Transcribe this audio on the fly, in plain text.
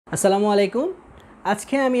আসসালামু আলাইকুম।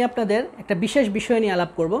 আজকে আমি আপনাদের একটা বিশেষ বিষয় নিয়ে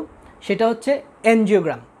আলাপ করব, সেটা হচ্ছে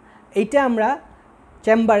এনজিওগ্রাম। এইটা আমরা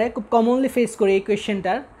চেম্বারে খুব কমনলি ফেস করি এই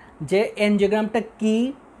কোয়েশ্চেনটার, যে এনজিওগ্রামটা কি,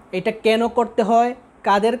 এটা কেন করতে হয়,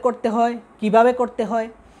 কাদের করতে হয়, কিভাবে করতে হয়।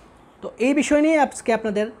 তো এই বিষয় নিয়ে আজকে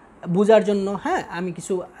আপনাদের বোঝার জন্য আমি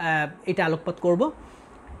কিছু এটা আলোকপাত করব।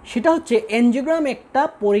 সেটা হচ্ছে এনজিওগ্রাম একটা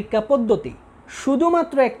পরীক্ষা পদ্ধতি,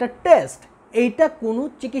 শুধুমাত্র একটা টেস্ট। এইটা কোনো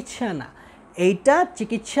চিকিৎসা না, এইটা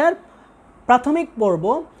চিকিৎসার প্রাথমিক পর্ব।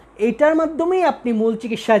 এইটার মাধ্যমেই আপনি মূল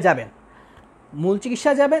চিকিৎসায়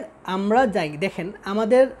যাবেন। আমরা যাই দেখেন,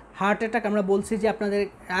 আমাদের হার্ট অ্যাটাক, আমরা বলছি যে আপনাদের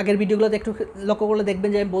আগের ভিডিওগুলোতে একটু লক্ষ্য করলে দেখবেন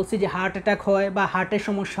যে আমি বলছি যে হার্ট অ্যাটাক হয় বা হার্টের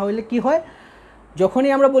সমস্যা হলে কি হয়।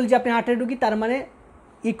 যখনই আমরা বলি যে আপনি হার্টের রোগী, তার মানে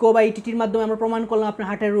ইকো বা ইটিটির মাধ্যমে আমরা প্রমাণ করলাম আপনি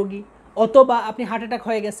হার্টের রোগী, অথবা আপনি হার্ট অ্যাটাক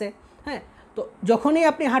হয়ে গেছে। তো যখনই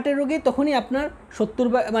আপনি হার্টের রোগী, তখনই আপনার 70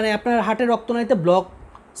 মানে আপনার হার্টের রক্তনালীতে ব্লক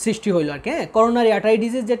সৃষ্টি হইল আর কি। করোনারি আর্টারি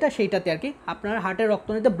ডিজিজ যেটা, সেইটাতে আর কি আপনার হার্টের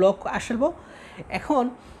রক্তনালীতে ব্লক আসবো। এখন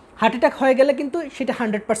হার্ট অ্যাটাক হয়ে গেলে কিন্তু সেটা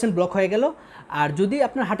 100% ব্লক হয়ে গেল। আর যদি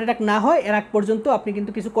আপনার হার্ট অ্যাটাক না হয়, এর আগ পর্যন্ত আপনি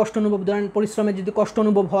কিন্তু কিছু কষ্ট অনুভব, ধরেন পরিশ্রমে যদি কষ্ট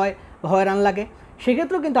অনুভব হয় বা হয়রান লাগে,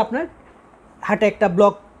 সেক্ষেত্রেও কিন্তু আপনার হার্টে একটা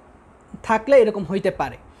ব্লক থাকলে এরকম হইতে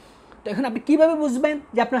পারে। তো এখন আপনি কীভাবে বুঝবেন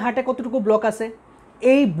যে আপনার হার্টে কতটুকু ব্লক আছে?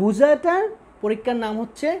 এই বোঝাটার পরীক্ষার নাম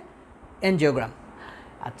হচ্ছে এনজিওগ্রাম।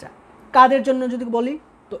 আচ্ছা, কাদের জন্য যদি বলি,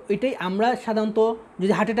 তো এটাই আমরা সাধারণত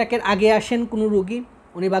যদি হার্ট অ্যাটাকের আগে আসেন কোনো রোগী,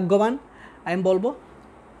 উনি ভাগ্যবান, আমি বলবো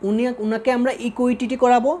উনাকে আমরা ইকোইটিটি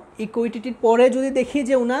করাবো। ইকোইটিটির পরে যদি দেখি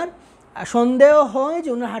যে উনার সন্দেহ হয় যে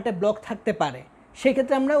উনার হার্টে ব্লক থাকতে পারে,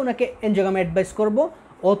 সেক্ষেত্রে আমরা ওনাকে এনজিওগ্রাম অ্যাডভাইস করব।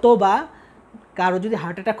 অথবা কারো যদি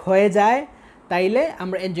হার্ট অ্যাটাক হয়ে যায়, তাইলে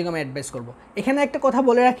আমরা এনজিওগ্রাম অ্যাডভাইস করব। এখানে একটা কথা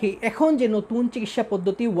বলে রাখি, এখন যে নতুন চিকিৎসা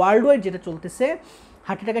পদ্ধতি ওয়ার্ল্ড ওয়াইড যেটা চলতেছে,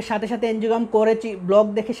 হার্ট অ্যাটাকের সাথে সাথে এনজিওগ্রাম করে ব্লক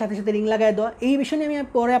দেখে সাথে সাথে রিং লাগায় দেওয়া, এই বিষয় নিয়ে আমি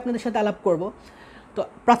পরে আপনাদের সাথে আলাপ করব। তো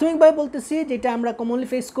প্রাথমিকভাবে বলতেছি, যেটা আমরা কমনলি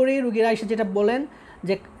ফেস করি, রুগীরা এসে যেটা বলেন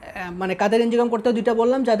যে মানে কাদের এনজিওগ্রাম করতে হয়, দুইটা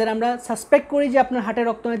বললাম। যাদের আমরা সাসপেক্ট করি যে আপনার হার্টের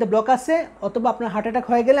রক্তনালীতে ব্লক আছে, অথবা আপনার হার্ট অ্যাটাক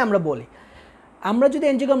হয়ে গেলে আমরা বলি। আমরা যদি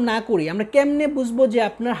এনজিওগ্রাম না করি, আমরা কেমনে বুঝবো যে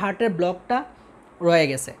আপনার হার্টের ব্লকটা রয়ে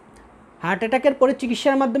গেছে? হার্ট অ্যাটাকের পরে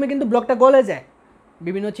চিকিৎসার মাধ্যমে কিন্তু ব্লকটা গলে যায়,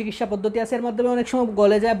 বিভিন্ন চিকিৎসা পদ্ধতি আছে, এর মাধ্যমে অনেক সময়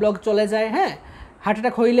গলে যায়, ব্লক চলে যায়। হার্ট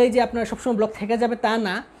অ্যাটাক হইলেই যে আপনার সবসময় ব্লক থেকে যাবে তা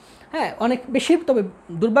না। অনেক বেশি, তবে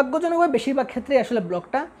দুর্ভাগ্যজনকভাবে বেশিরভাগ ক্ষেত্রেই আসলে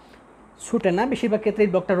ব্লকটা ছুটে না, বেশিরভাগ ক্ষেত্রেই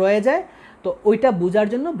ব্লকটা রয়ে যায়। তো ওইটা বোঝার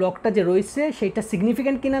জন্য ব্লকটা যে রয়েছে সেইটা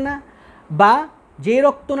সিগনিফিক্যান্ট কিনা না, বা যে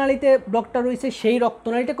রক্তনালীতে ব্লকটা রয়েছে সেই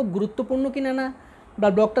রক্তনালীটা খুব গুরুত্বপূর্ণ কিনা না, বা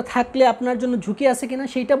ব্লকটা থাকলে আপনার জন্য ঝুঁকি আছে কিনা,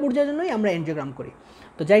 সেইটা বোঝার জন্যই আমরা এনজিওগ্রাম করি।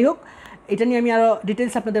 তো যাই হোক, এটা নিয়ে আমি আরও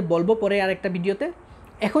ডিটেলস আপনাদের বলবো পরে আরেকটা ভিডিওতে।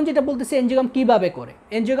 এখন যেটা বলতেছি এনজিওগ্রাম কীভাবে করে।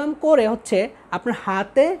 এনজিওগ্রাম করে হচ্ছে আপনার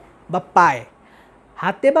হাতে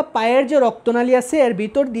বা পায়ের যে রক্তনালী আছে এর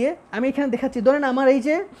ভিতর দিয়ে, আমি এখানে দেখাচ্ছি, ধরেন আমার এই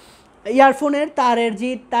যে ইয়ারফোনের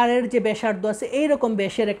তারের যে ব্যাসার্ধ আছে, এইরকম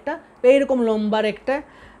ব্যাসের একটা, এইরকম লম্বার একটা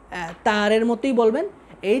তারের মতোই বলবেন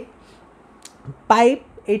এই পাইপ,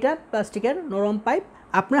 এইটা প্লাস্টিকের নরম পাইপ,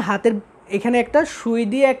 আপনার হাতের এখানে একটা সুই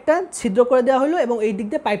দিয়ে একটা ছিদ্র করে দেওয়া হলো এবং এই দিক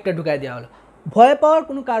দিয়ে পাইপটা ঢুকাই দেওয়া হলো। ভয় পাওয়ার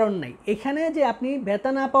কোনো কারণ নাই এখানে। যে আপনি ব্যথা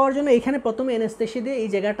না পাওয়ার জন্য এখানে প্রথমে এনেস্থেশিয়া দিয়ে এই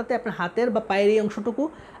জায়গাটাতে আপনার হাতের বা পায়ের এই অংশটুকু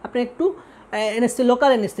আপনি একটু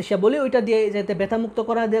লোকাল এনেস্থেশিয়া বলে ওইটা দিয়ে যাতে ব্যথামুক্ত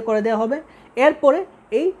করে দেওয়া হবে। এরপরে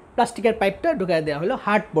এই প্লাস্টিকের পাইপটা ঢুকাই দেওয়া হলো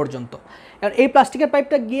হার্ট পর্যন্ত। আর এই প্লাস্টিকের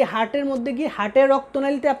পাইপটা গিয়ে হার্টের মধ্যে গিয়ে হার্টের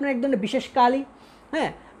রক্তনালীতে আপনার এক ধরনের বিশেষ কালি,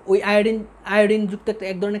 ওই আয়োডিনযুক্ত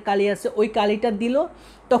এক ধরনের কালি আছে, ওই কালিটা দিল।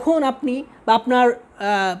 তখন আপনি বা আপনার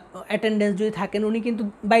অ্যাটেন্ডেন্স যদি থাকেন, উনি কিন্তু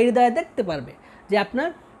বাইরে দাঁড়িয়ে দেখতে পারবে যে আপনার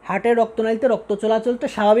হার্টের রক্তনালীতে রক্ত চলাচলটা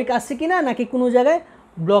স্বাভাবিক আছে কি না, নাকি কোনো জায়গায়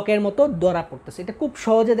ব্লকের মতো ধরা পড়তেছে। এটা খুব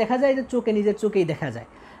সহজে দেখা যায়, যে নিজের চোখেই দেখা যায়।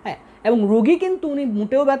 এবং রোগী কিন্তু উনি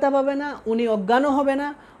মোটেও ব্যথা পাবে না, উনি অজ্ঞানও হবে না,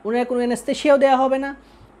 উনার কোনো অ্যানেস্থেশিয়াও দেওয়া হবে না,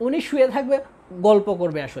 উনি শুয়ে থাকবে, গল্প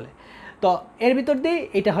করবে আসলে। তো এর ভিতর দিয়ে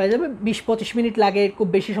এটা হয়ে যাবে, 20-25 মিনিট লাগে, খুব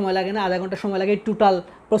বেশি সময় লাগে না, আধা ঘন্টা সময় লাগে টোটাল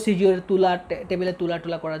প্রসিজিওর টেবিলে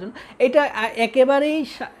তুলা করার জন্য। এটা একেবারেই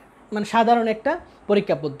মানে সাধারণ একটা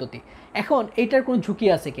পরীক্ষা পদ্ধতি। এখন এইটার কোনো ঝুঁকি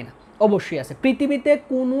আছে কিনা? অবশ্যই আছে। পৃথিবীতে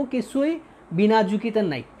কোনো কিছুই বিনা ঝুঁকিতে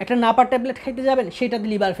নাই। একটা নাপা ট্যাবলেট খাইতে যাবেন, সেটাতে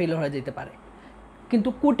লিভার ফেলিওর হয়ে যেতে পারে, কিন্তু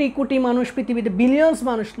কোটি কোটি মানুষ, পৃথিবীতে বিলিয়ন্স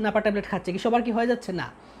মানুষ নাপা ট্যাবলেট খাচ্ছে, কি সবার কি হয়ে যাচ্ছে? না।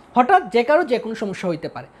 হঠাৎ যে কোনো সমস্যা হইতে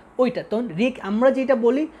পারে। ওইটা তখন আমরা যেটা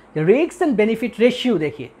বলি যে রিস্ক অ্যান্ড বেনিফিট রেশিও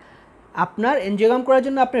দেখিয়ে আপনার এনজিওগ্রাম করার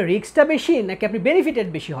জন্য আপনার রিস্কটা বেশি নাকি আপনি বেনিফিটেড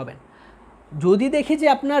বেশি হবেন। যদি দেখি যে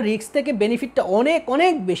আপনার রিস্ক থেকে বেনিফিটটা অনেক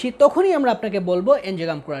অনেক বেশি, তখনই আমরা আপনাকে বলবো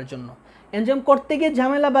এনজিওগ্রাম করার জন্য। এনজিওগ্রাম করতে গিয়ে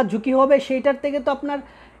ঝামেলা বা ঝুঁকি হবে, সেইটার থেকে তো আপনার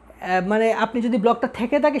মানে আপনি যদি ব্লকটা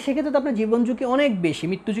থেকে থাকে, সেক্ষেত্রে তো আপনার জীবন ঝুঁকি অনেক বেশি,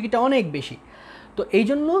 মৃত্যু ঝুঁকিটা অনেক বেশি। তো এই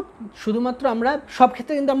জন্য শুধুমাত্র আমরা সব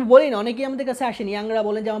ক্ষেত্রে কিন্তু আমরা বলি না, অনেকেই আমাদের কাছে আসেন ইয়াংরা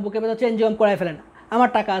বলেন যে আমার বুকে ব্যথা হচ্ছে এনজিওগ্রাম করায় ফেলেন, আমার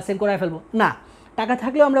টাকা আছে করায় ফেলবো না, টাকা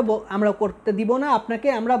থাকলেও আমরা করতে দিব না আপনাকে।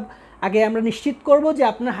 আগে আমরা নিশ্চিত করব যে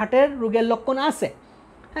আপনার হার্টের রোগের লক্ষণ আছে।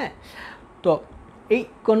 হ্যাঁ, তো এই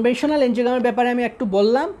কনভেনশনাল এনজিওগ্রামের ব্যাপারে আমি একটু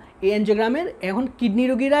বললাম। এই এনজিওগ্রামের এখন কিডনি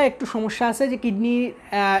রোগীরা একটু সমস্যা আছে যে কিডনি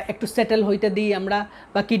একটু সেটেল হইতে দিই আমরা,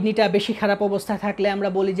 বা কিডনিটা বেশি খারাপ অবস্থায় থাকলে আমরা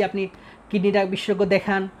বলি যে আপনি কিডনিটা বিশেষজ্ঞ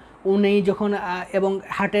দেখান। উনি যখন এবং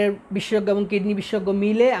হার্টের বিশেষজ্ঞ এবং কিডনি বিশেষজ্ঞ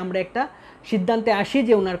মিলে আমরা একটা সিদ্ধান্তে আসি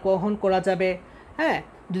যে ওনার কখন করা যাবে। হ্যাঁ,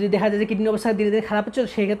 যদি দেখা যায় যে কিডনি অবস্থা ধীরে ধীরে খারাপ হচ্ছে,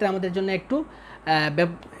 সেই ক্ষেত্রে আমাদের জন্য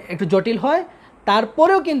একটু জটিল হয়।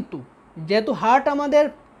 তারপরেও কিন্তু যেহেতু হার্ট আমাদের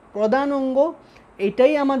প্রধান অঙ্গ,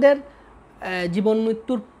 এটাই আমাদের জীবন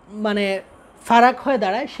মৃত্যুর মানে ফারাক হয়ে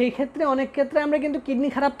দাঁড়ায়, সেই ক্ষেত্রে অনেক ক্ষেত্রে আমরা কিন্তু কিডনি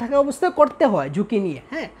খারাপ থাকা অবস্থায় করতে হয় ঝুঁকি নিয়ে।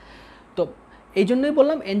 হ্যাঁ, তো এই জন্যই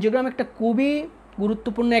বললাম এনজিওগ্রাম একটা খুবই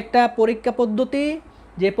গুরুত্বপূর্ণ একটা পরীক্ষা পদ্ধতি,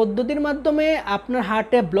 যে পদ্ধতির মাধ্যমে আপনার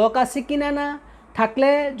হার্টে ব্লক আছে কি না থাকলে,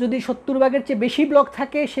 যদি 70 ভাগের চেয়ে বেশি ব্লক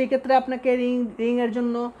থাকে সেই ক্ষেত্রে আপনাকে রিংয়ের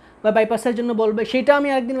জন্য বা বাইপাসের জন্য বলবে, সেটা আমি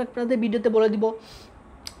একদিন আপনাদের ভিডিওতে বলে দিব।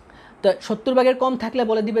 তো 70 ভাগের কম থাকলে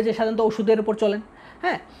বলে দিবে যে সাধারণত ওষুধের উপর চলেন।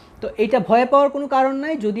 হ্যাঁ, তো এইটা ভয় পাওয়ার কোনো কারণ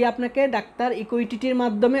নাই। যদি আপনাকে ডাক্তার ইকোইটিটির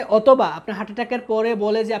মাধ্যমে অথবা আপনার হার্ট অ্যাটাকের পরে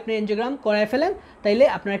বলে যে আপনি এনজিওগ্রাম করায় ফেলেন, তাইলে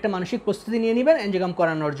আপনার একটা মানসিক প্রস্তুতি নিয়ে নেবেন এনজিওগ্রাম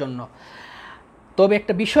করানোর জন্য। তবে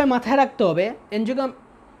একটা বিষয় মাথায় রাখতে হবে, এনজিওগ্রাম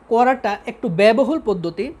করাটা একটু ব্যয়বহুল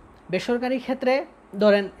পদ্ধতি। বেসরকারি ক্ষেত্রে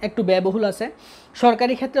ধরেন একটু ব্যয়বহুল আছে,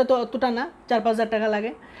 সরকারি ক্ষেত্রে তো অতটা না, 4-5 হাজার টাকা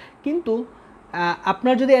লাগে। কিন্তু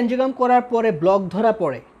আপনার যদি এনজিওগ্রাম করার পরে ব্লক ধরা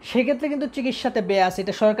পড়ে, সেক্ষেত্রে কিন্তু চিকিৎসাতে ব্যয় আছে,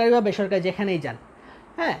 এটা সরকারি বা বেসরকারি যেখানেই যান।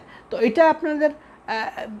 হ্যাঁ, তো এটা আপনাদের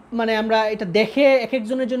মানে আমরা এটা দেখে এক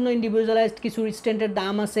একজনের জন্য ইন্ডিভিজুয়ালাইজড কিছু স্ট্যান্ডের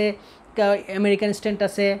দাম আছে, আমেরিকান স্ট্যান্ড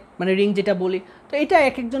আছে মানে রিং যেটা বলি, তো এটা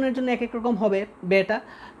এক একজনের জন্য এক এক রকম হবে ব্যয়টা।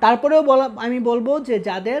 তারপরেও আমি বলবো যে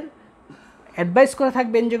যাদের অ্যাডভাইস করা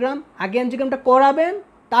থাকবে এনজিওগ্রাম, আগে এনজিওগ্রামটা করাবেন,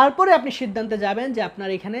 তারপরে আপনি সিদ্ধান্তে যাবেন যে আপনার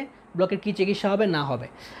এখানে ব্লকের কী চিকিৎসা হবে না হবে।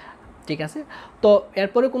 ঠিক আছে, তো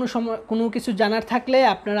এরপরে কোনো কিছু জানার থাকলে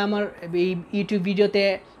আপনারা আমার এই ইউটিউব ভিডিওতে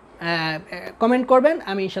কমেন্ট করবেন,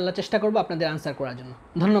 আমি ইনশাল্লাহ চেষ্টা করব আপনাদের আনসার করার জন্য।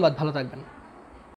 ধন্যবাদ, ভালো থাকবেন।